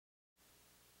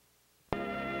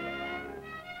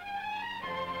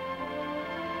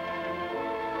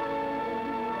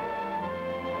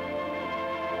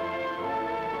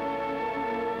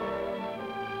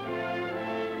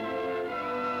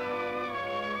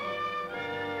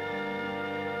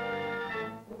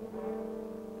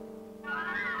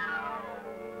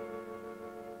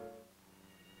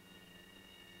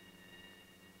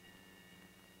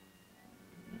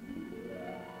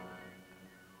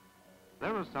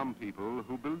There are some people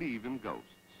who believe in ghosts,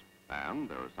 and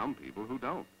there are some people who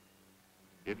don't.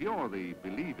 If you're the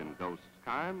believe in ghosts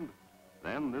kind,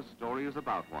 then this story is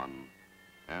about one.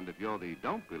 And if you're the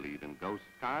don't believe in ghosts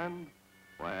kind,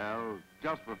 well,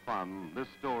 just for fun, this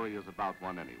story is about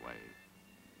one anyway.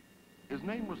 His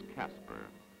name was Casper,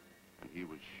 and he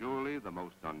was surely the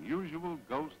most unusual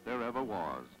ghost there ever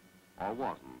was, or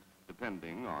wasn't,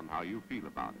 depending on how you feel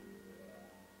about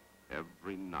it.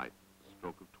 Every night, at the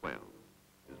stroke of 12,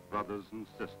 his brothers and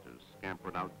sisters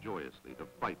scampered out joyously to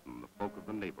frighten the folk of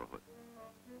the neighborhood.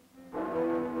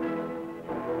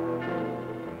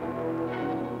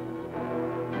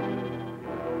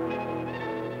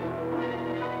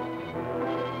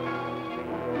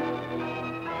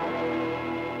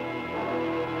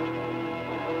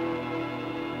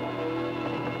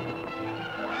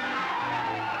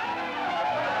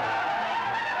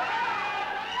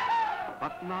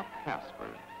 But not Casper.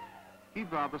 He'd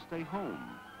rather stay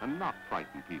home and not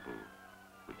frighten people,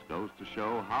 which goes to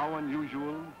show how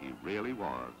unusual he really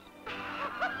was.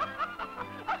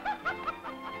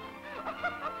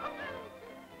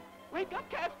 Wake up,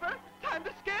 Casper! Time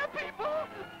to scare people!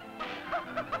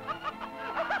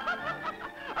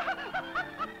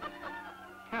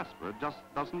 Casper just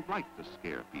doesn't like to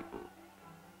scare people.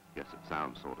 Guess it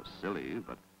sounds sort of silly,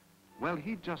 but, well,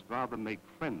 he'd just rather make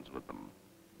friends with them.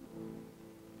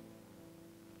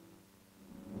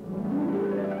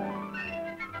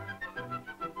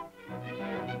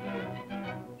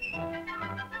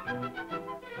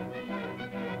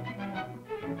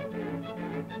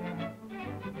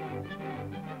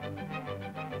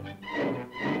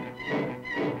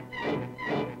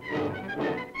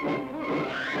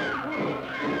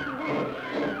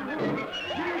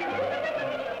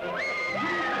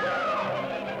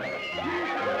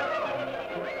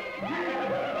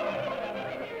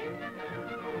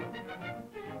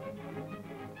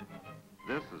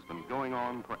 This has been going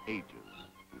on for ages,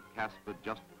 and Casper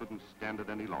just couldn't stand it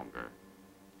any longer.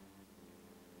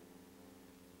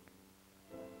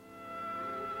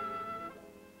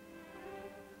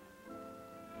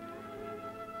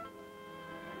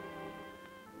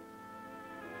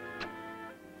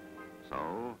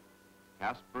 So,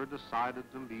 Casper decided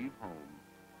to leave home,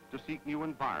 to seek new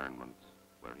environments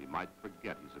where he might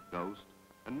forget he's a ghost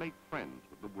and make friends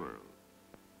with the world.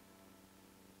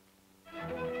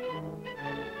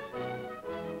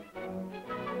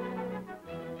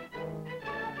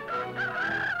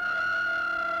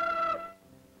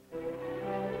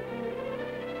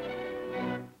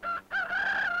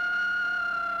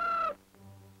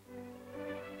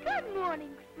 Good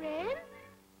morning, friend.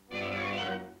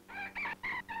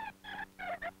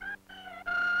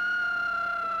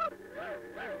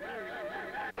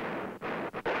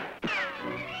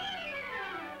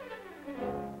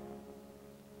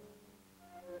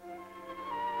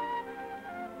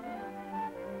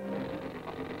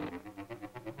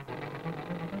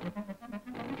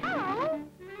 Hello.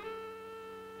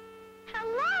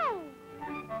 Hello.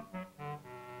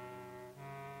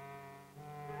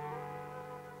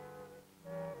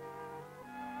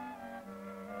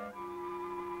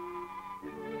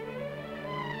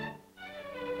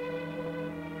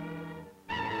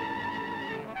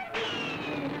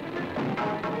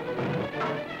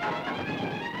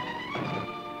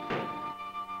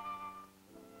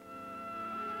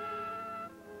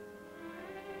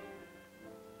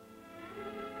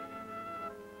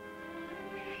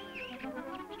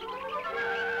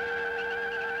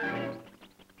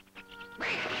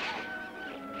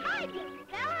 Hi, big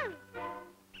fella.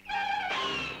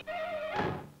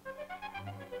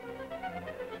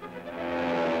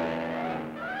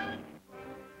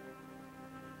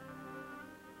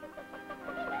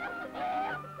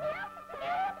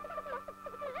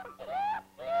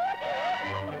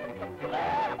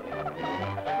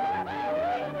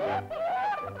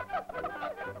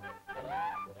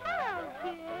 Hello,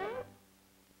 kid.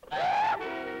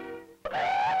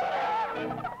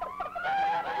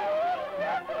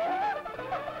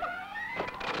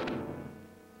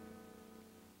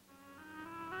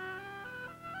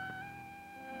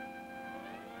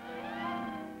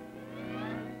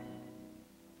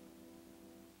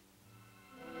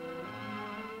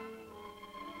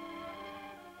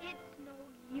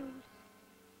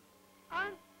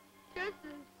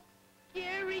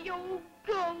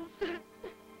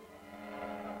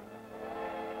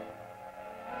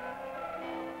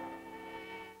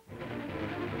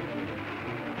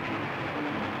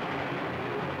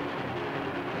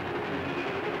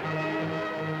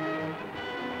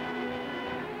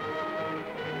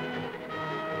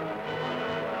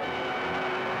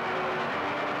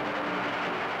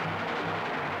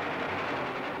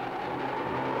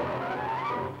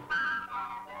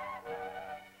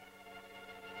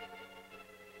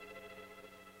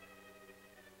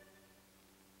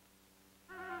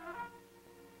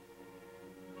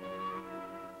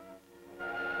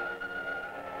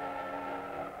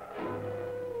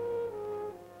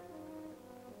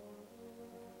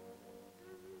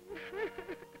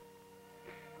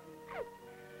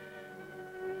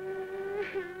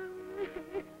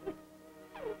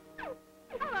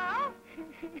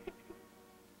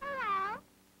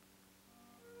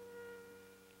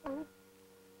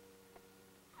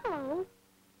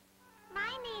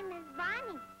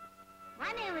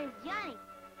 Johnny,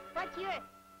 what's yours?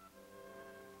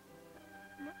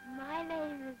 My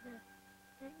name is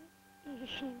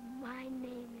my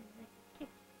name is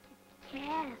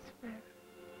Casper.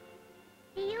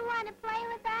 Do you want to play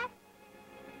with us?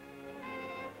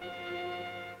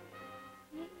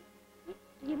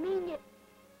 You mean me?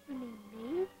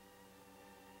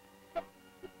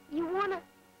 You wanna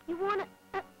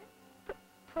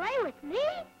play with me?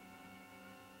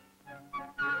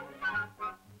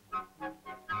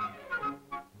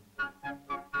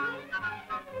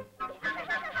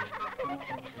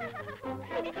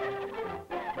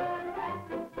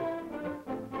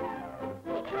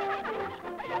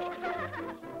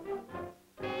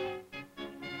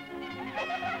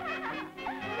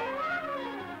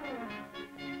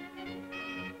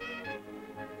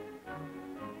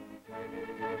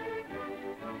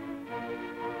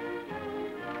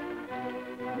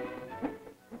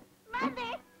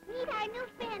 Mother, meet our new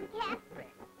friend, Casper.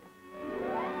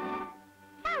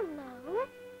 Hello.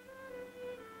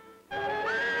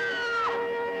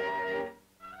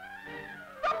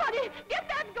 Somebody, get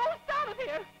that ghost out of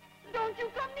here! Don't you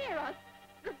come near us!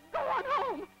 Go on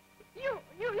home! You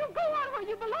go on where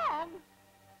you belong!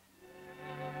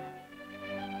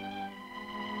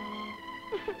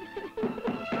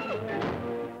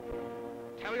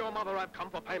 Tell your mother I've come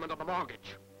for payment of the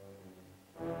mortgage.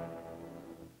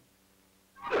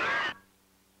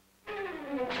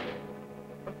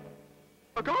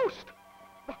 A ghost!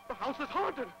 The house is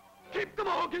haunted! Keep the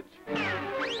mortgage!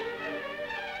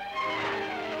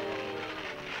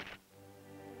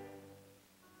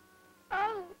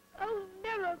 I'll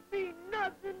never be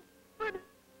nothing but a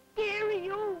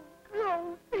scary old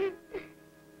ghost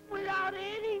without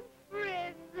any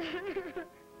friends.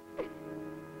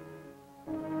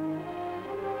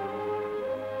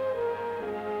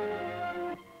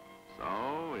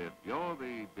 So, if you're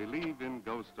the believe in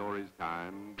ghost stories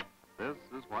kind, this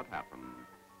is what happened.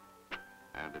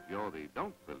 And if you're the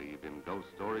don't believe in ghost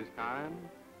stories kind,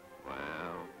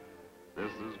 well,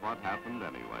 this is what happened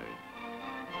anyway.